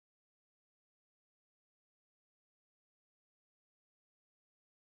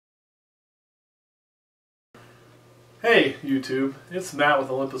Hey YouTube, it's Matt with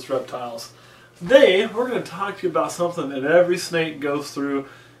Olympus Reptiles. Today we're going to talk to you about something that every snake goes through,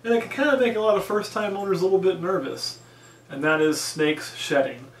 and it can kind of make a lot of first-time owners a little bit nervous, and that is snakes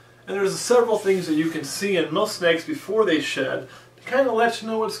shedding. And there's several things that you can see in most snakes before they shed to kind of let you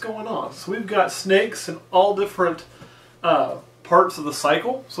know what's going on. So we've got snakes in all different parts of the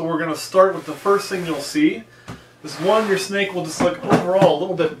cycle. So we're going to start with the first thing you'll see. Is one, your snake will just look overall a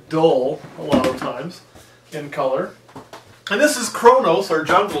little bit dull a lot of times in color. And this is Kronos, our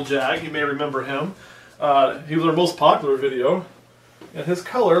jungle jag. You may remember him. He was our most popular video. And his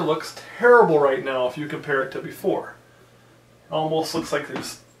color looks terrible right now if you compare it to before. Almost looks like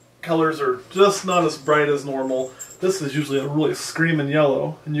his colors are just not as bright as normal. This is usually a really screaming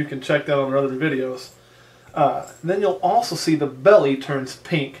yellow, and you can check that on our other videos. Then you'll also see the belly turns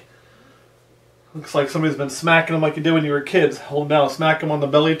pink. Looks like somebody's been smacking him like you did when you were kids. Hold him down, smack him on the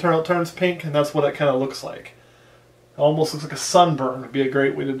belly, turns pink, and that's what it kind of looks like. It almost looks like a sunburn would be a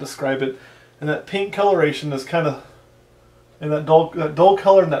great way to describe it. And that pink coloration is kind of, and that dull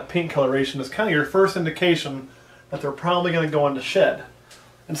color and that pink coloration is kind of your first indication that they're probably going to go into shed.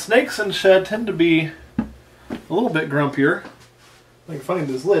 And snakes in shed tend to be a little bit grumpier. I can find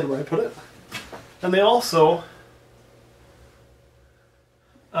his lid where I put it. And they also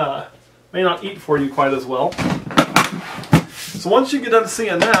may not eat for you quite as well. So once you get done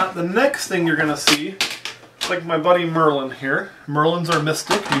seeing that, the next thing you're going to see, like my buddy Merlin here. Merlin's our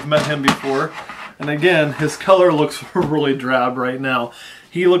mystic. You've met him before. And again, his color looks really drab right now.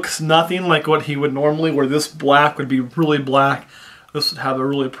 He looks nothing like what he would normally, where this black would be really black. This would have a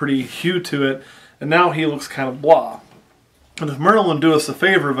really pretty hue to it. And now he looks kind of blah. And if Merlin would do us a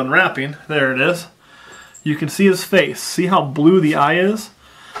favor of unwrapping, there it is. You can see his face. See how blue the eye is?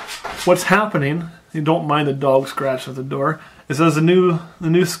 What's happening, you don't mind the dog scratch at the door, is as the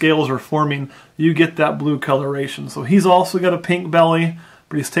new scales are forming, you get that blue coloration. So he's also got a pink belly,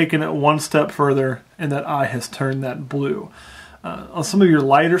 but he's taken it one step further, and that eye has turned that blue. On some of your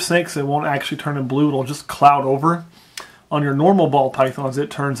lighter snakes, it won't actually turn in blue, it'll just cloud over. On your normal ball pythons,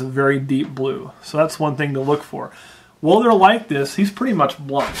 it turns a very deep blue. So that's one thing to look for. While they're like this, he's pretty much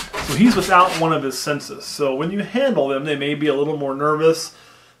blind. So he's without one of his senses. So when you handle them, they may be a little more nervous.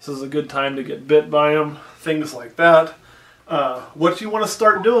 This is a good time to get bit by them, things like that. What you want to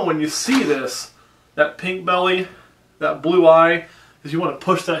start doing when you see this, that pink belly, that blue eye, is you want to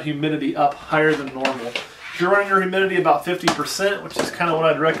push that humidity up higher than normal. If you're running your humidity about 50%, which is kind of what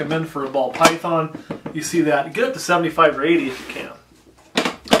I'd recommend for a ball python, you see that. Get up to 75 or 80 if you can.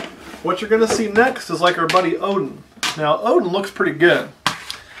 What you're going to see next is like our buddy Odin. Now Odin looks pretty good.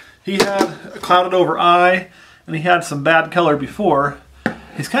 He had a clouded over eye, and he had some bad color before.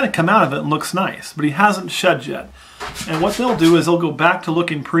 He's kind of come out of it and looks nice, but he hasn't shed yet. And what they'll do is they'll go back to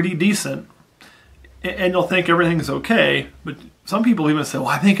looking pretty decent, and you'll think everything's okay, but some people even say, well,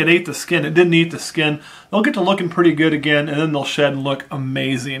 I think it ate the skin. It didn't eat the skin. They'll get to looking pretty good again, and then they'll shed and look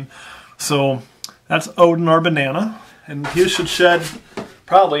amazing. So that's Odin, our banana, and he should shed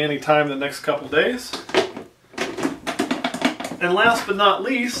probably any time in the next couple days. And last but not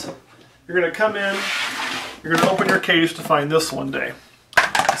least, you're going to come in, you're going to open your cage to find this one day.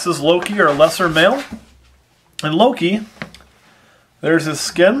 This is Loki, our lesser male. And Loki, there's his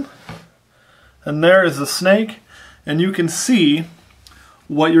skin, and there is the snake, and you can see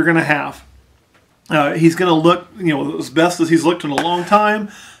what you're going to have. He's going to look, as best as he's looked in a long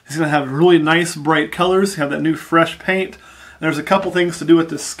time. He's going to have really nice, bright colors, have that new fresh paint. And there's a couple things to do with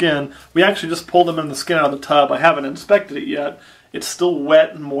this skin. We actually just pulled him in the skin out of the tub. I haven't inspected it yet. It's still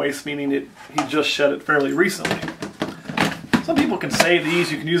wet and moist, meaning he just shed it fairly recently. Some people can save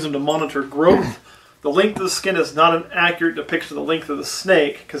these. You can use them to monitor growth. The length of the skin is not an accurate depiction of the length of the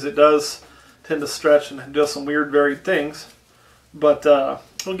snake, because it does tend to stretch and do some weird varied things. But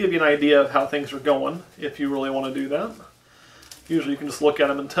it'll give you an idea of how things are going if you really want to do that. Usually you can just look at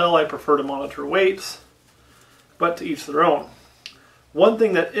them and tell. I prefer to monitor weights, but to each their own. One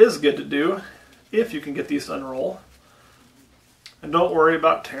thing that is good to do, if you can get these to unroll, and don't worry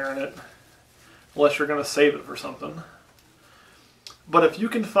about tearing it, unless you're going to save it for something. But if you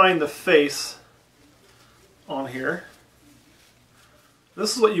can find the face on here,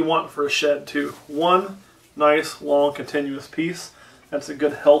 this is what you want for a shed too. One nice, long, continuous piece. That's a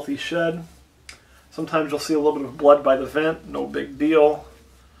good, healthy shed. Sometimes you'll see a little bit of blood by the vent, no big deal.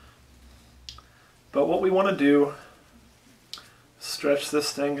 But what we want to do, stretch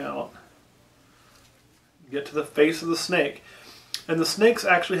this thing out, get to the face of the snake. And the snakes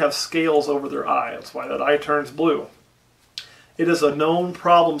actually have scales over their eye. That's why that eye turns blue. It is a known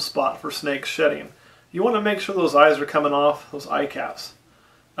problem spot for snakes shedding. You want to make sure those eyes are coming off, those eye caps.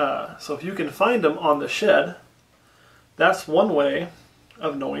 So if you can find them on the shed, that's one way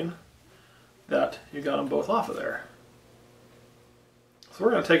of knowing that you got them both off of there. So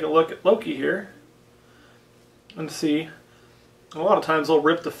we're going to take a look at Loki here and see. A lot of times they'll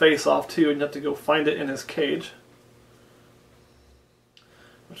rip the face off too, and you have to go find it in his cage,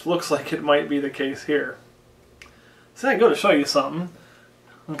 which looks like it might be the case here. So I go to show you something.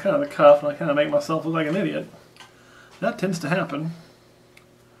 I'm kind of the cuff, and I kind of make myself look like an idiot. That tends to happen.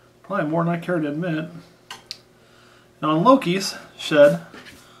 Probably more than I care to admit. Now on Loki's shed,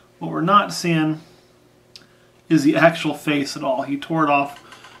 what we're not seeing is the actual face at all. He tore it off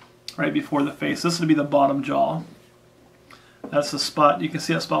right before the face. This would be the bottom jaw. That's the spot. You can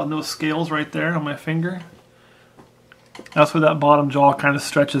see that spot with no scales right there on my finger. That's where that bottom jaw kind of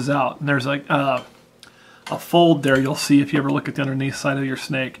stretches out. And there's like a fold there you'll see if you ever look at the underneath side of your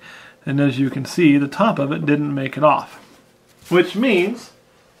snake. And as you can see, the top of it didn't make it off. Which means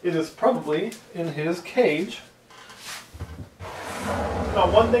it is probably in his cage. Now,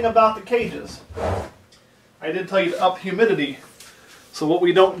 one thing about the cages, I did tell you to up humidity. So what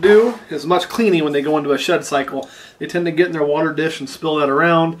we don't do is much cleaning when they go into a shed cycle. They tend to get in their water dish and spill that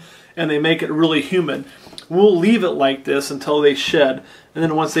around, and they make it really humid. We'll leave it like this until they shed, and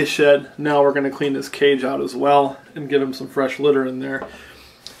then once they shed, now we're going to clean this cage out as well and give him some fresh litter in there.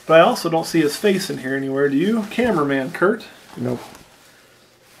 But I also don't see his face in here anywhere. Do you, cameraman Kurt? Nope.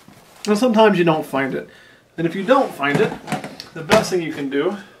 Well, sometimes you don't find it. And if you don't find it, the best thing you can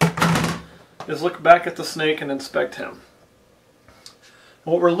do is look back at the snake and inspect him.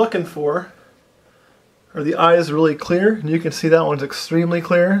 What we're looking for are the eyes really clear, and you can see that one's extremely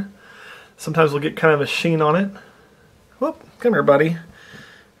clear. Sometimes we'll get kind of a sheen on it. Whoop, come here, buddy.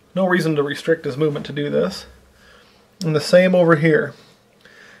 No reason to restrict his movement to do this. And the same over here.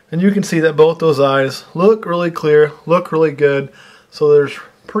 And you can see that both those eyes look really clear, look really good, so there's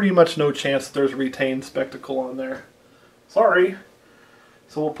pretty much no chance that there's a retained spectacle on there. Sorry.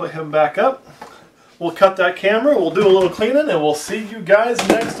 So we'll put him back up. We'll cut that camera, we'll do a little cleaning, and we'll see you guys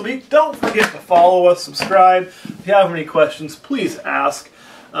next week. Don't forget to follow us, subscribe. If you have any questions, please ask.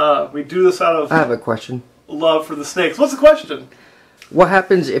 We do this out of I have a question. Love for the snakes. What's the question? What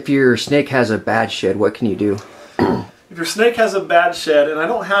happens if your snake has a bad shed? What can you do? If your snake has a bad shed, and I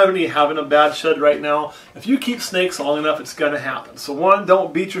don't have any having a bad shed right now, if you keep snakes long enough, it's going to happen. So one,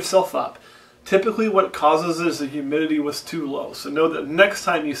 don't beat yourself up. Typically what it causes is the humidity was too low. So know that next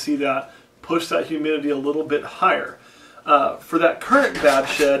time you see that, push that humidity a little bit higher. For that current bad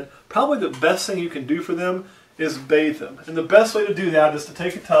shed, probably the best thing you can do for them is bathe them. And the best way to do that is to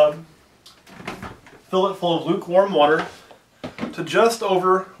take a tub, fill it full of lukewarm water to just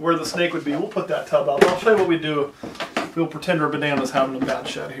over where the snake would be. We'll put that tub out. I'll show you what we do. We'll pretend our banana's having a bad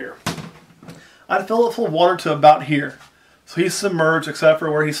shed here. I'd fill it full of water to about here. So he's submerged except for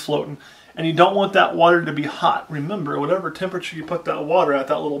where he's floating. And you don't want that water to be hot. Remember, whatever temperature you put that water at,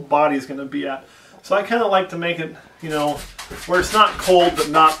 that little body is going to be at. So I kind of like to make it, you know, where it's not cold but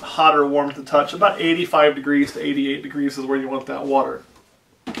not hot or warm to the touch. About 85 degrees to 88 degrees is where you want that water.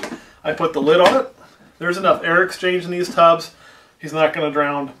 I put the lid on it. There's enough air exchange in these tubs. He's not going to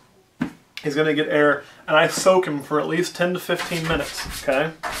drown. He's going to get air. And I soak him for at least 10 to 15 minutes,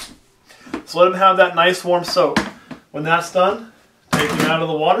 okay? So let him have that nice warm soak. When that's done, take him out of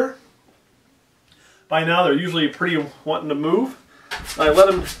the water. By now they're usually pretty wanting to move. I let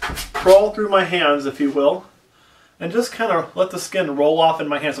them crawl through my hands, if you will, and just kind of let the skin roll off in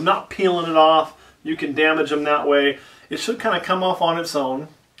my hands. I'm not peeling it off. You can damage them that way. It should kind of come off on its own.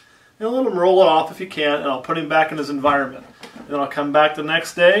 And let him roll it off if you can, and I'll put him back in his environment. And then I'll come back the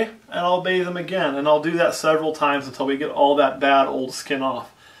next day, and I'll bathe him again. And I'll do that several times until we get all that bad old skin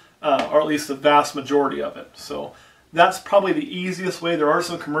off, or at least the vast majority of it. So that's probably the easiest way. There are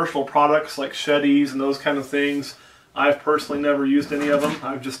some commercial products like Sheddies and those kind of things. I've personally never used any of them.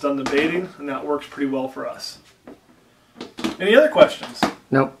 I've just done the baiting, and that works pretty well for us. Any other questions?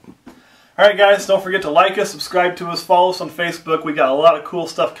 Nope. Alright guys, don't forget to like us, subscribe to us, follow us on Facebook. We got a lot of cool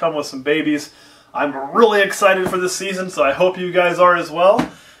stuff coming with some babies. I'm really excited for this season, so I hope you guys are as well.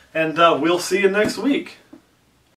 And we'll see you next week.